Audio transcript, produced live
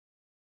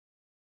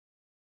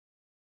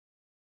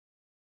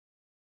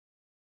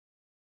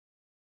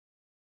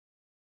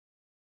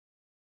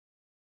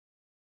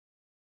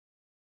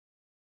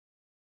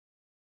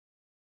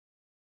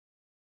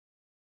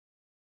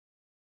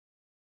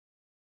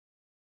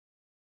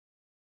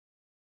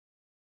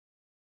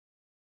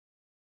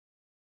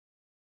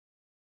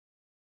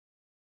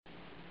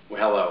Well,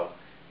 hello.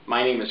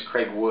 My name is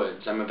Craig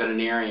Woods. I'm a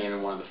veterinarian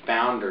and one of the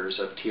founders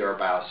of TR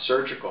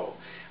Biosurgical,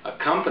 a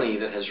company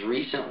that has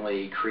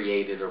recently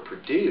created or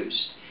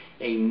produced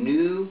a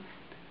new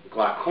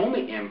glaucoma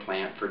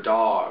implant for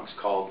dogs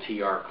called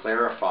TR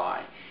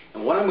ClarifEYE.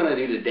 And what I'm going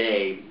to do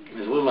today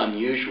is a little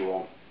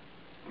unusual.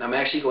 I'm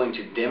actually going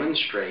to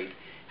demonstrate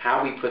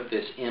how we put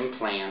this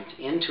implant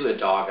into a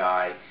dog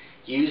eye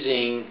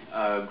using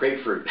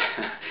grapefruit.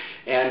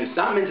 And it's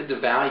not meant to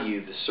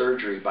devalue the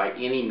surgery by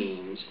any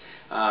means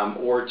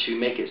or to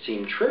make it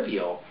seem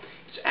trivial.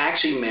 It's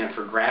actually meant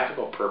for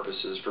graphical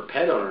purposes for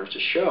pet owners to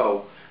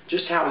show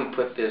just how we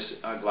put this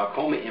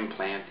glaucoma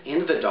implant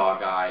into the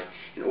dog eye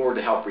in order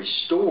to help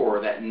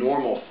restore that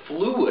normal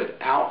fluid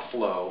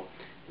outflow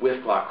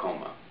with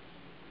glaucoma.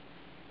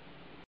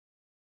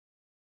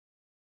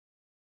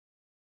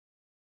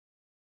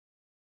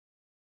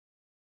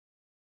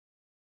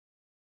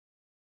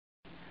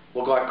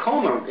 Well,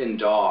 glaucoma in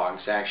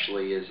dogs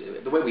actually is,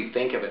 the way we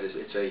think of it is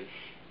it's an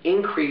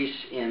increase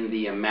in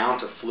the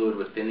amount of fluid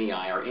within the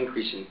eye or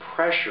increase in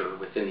pressure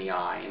within the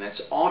eye, and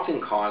it's often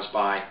caused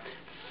by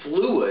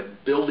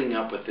fluid building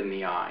up within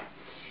the eye.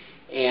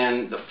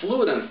 And the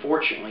fluid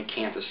unfortunately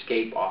can't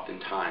escape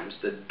oftentimes.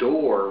 The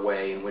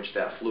doorway in which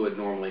that fluid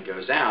normally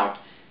goes out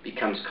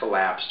becomes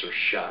collapsed or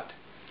shut.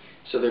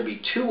 So there'd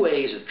be two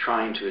ways of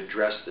trying to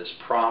address this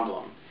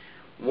problem.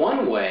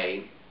 One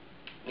way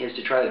is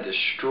to try to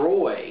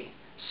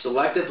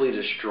selectively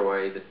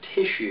destroy the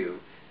tissue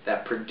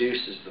that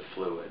produces the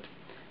fluid.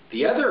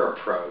 The other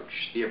approach,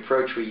 the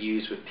approach we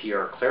use with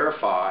TR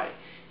ClarifEYE,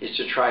 is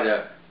to try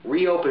to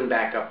reopen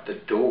back up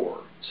the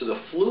door so the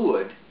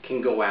fluid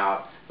can go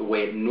out the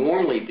way it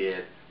normally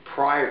did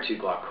prior to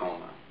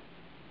glaucoma.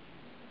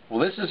 Well,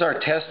 this is our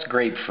test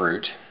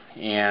grapefruit,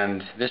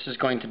 and this is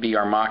going to be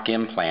our mock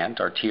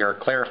implant, our TR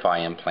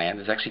ClarifEYE implant.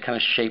 It's actually kind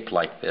of shaped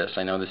like this.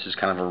 I know this is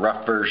kind of a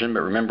rough version,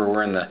 but remember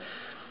we're in the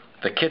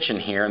kitchen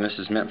here, and this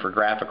is meant for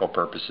graphical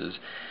purposes.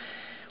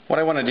 What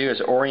I want to do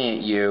is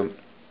orient you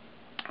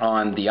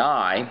on the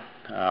eye,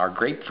 our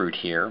grapefruit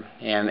here,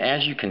 and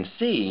as you can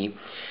see,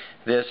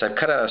 I've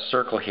cut out a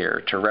circle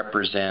here to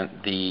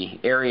represent the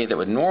area that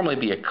would normally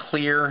be a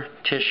clear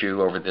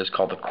tissue over this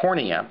called the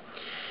cornea,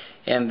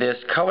 and this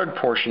colored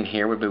portion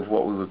here would be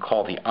what we would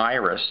call the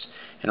iris,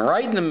 and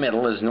right in the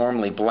middle is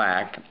normally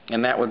black,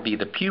 and that would be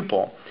the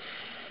pupil.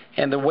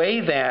 And the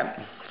way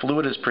that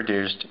fluid is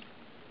produced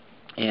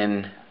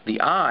in the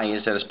eye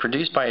is that it's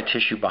produced by a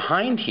tissue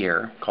behind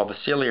here called the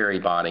ciliary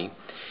body,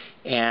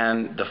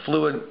 and the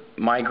fluid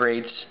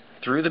migrates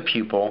through the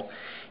pupil,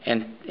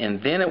 and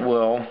then it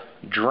will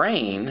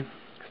drain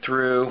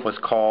through what's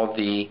called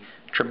the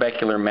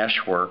trabecular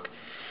meshwork,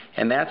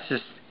 and that's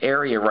this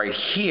area right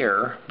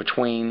here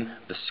between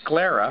the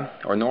sclera,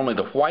 or normally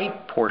the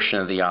white portion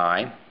of the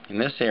eye in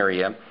this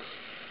area,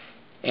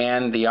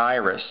 and the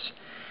iris.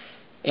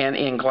 And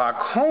in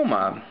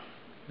glaucoma,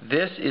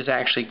 this is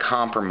actually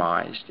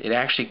compromised. It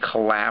actually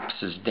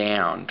collapses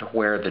down to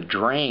where the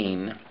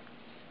drain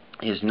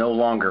is no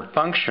longer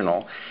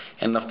functional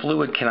and the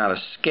fluid cannot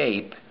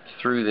escape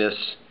through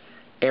this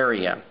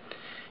area.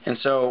 And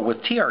so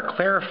with TR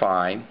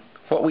ClarifEYE,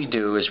 what we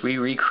do is we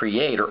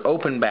recreate or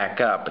open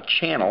back up a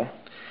channel,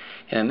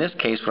 and in this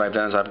case what I've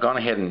done is I've gone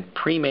ahead and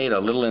pre-made a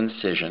little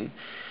incision,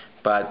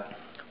 but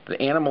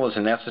the animal is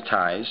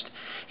anesthetized,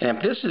 and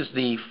if this is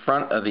the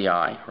front of the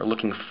eye or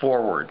looking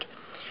forward,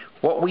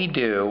 what we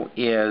do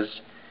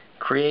is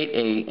create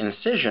an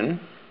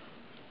incision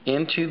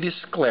into the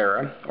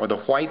sclera, or the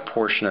white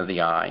portion of the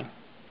eye,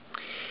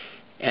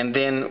 and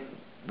then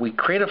we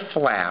create a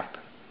flap,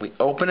 we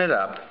open it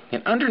up,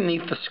 and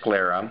underneath the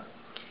sclera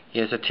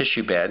is a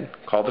tissue bed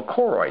called the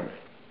choroid.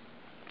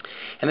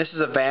 And this is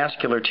a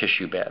vascular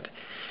tissue bed,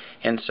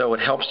 and so it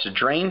helps to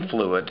drain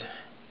fluid,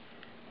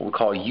 what we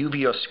call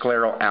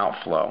uveoscleral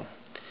outflow.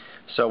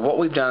 So what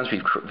we've done is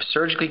we've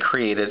surgically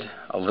created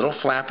a little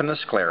flap in the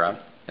sclera,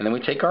 and then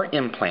we take our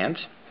implant,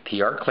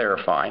 TR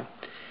ClarifEYE,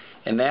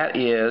 and that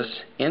is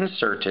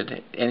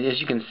inserted, and as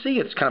you can see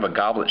it's kind of a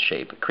goblet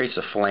shape. It creates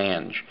a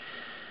flange.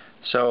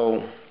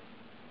 So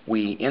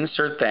we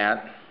insert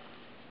that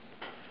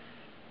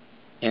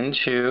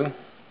into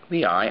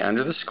the eye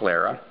under the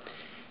sclera,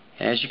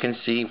 and as you can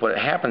see what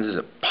happens is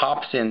it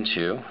pops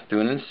into,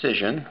 through an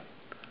incision,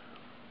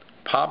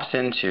 pops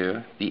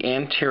into the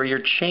anterior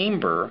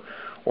chamber,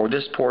 or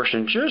this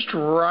portion just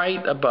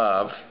right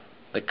above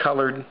the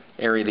colored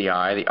area of the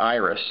eye, the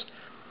iris.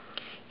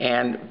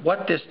 And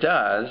what this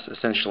does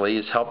essentially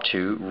is help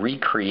to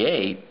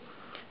recreate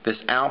this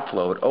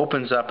outflow. It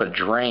opens up a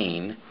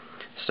drain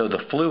so the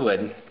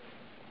fluid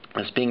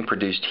that's being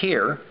produced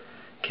here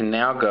can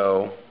now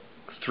go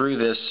through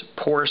this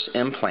porous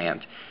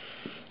implant,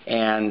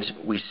 and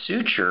we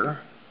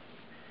suture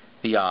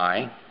the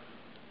eye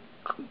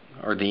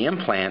or the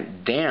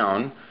implant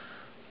down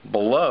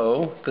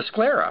below the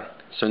sclera,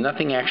 so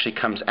nothing actually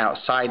comes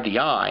outside the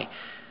eye.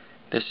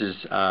 This is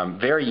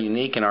very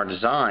unique in our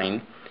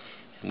design,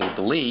 and we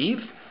believe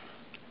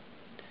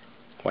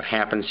what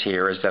happens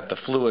here is that the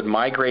fluid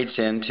migrates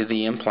into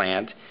the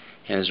implant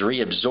and is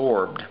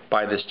reabsorbed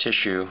by this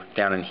tissue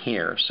down in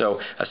here. So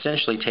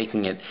essentially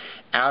taking it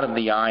out of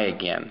the eye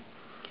again.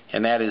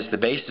 And that is the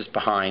basis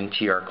behind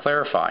TR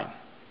ClarifEYE.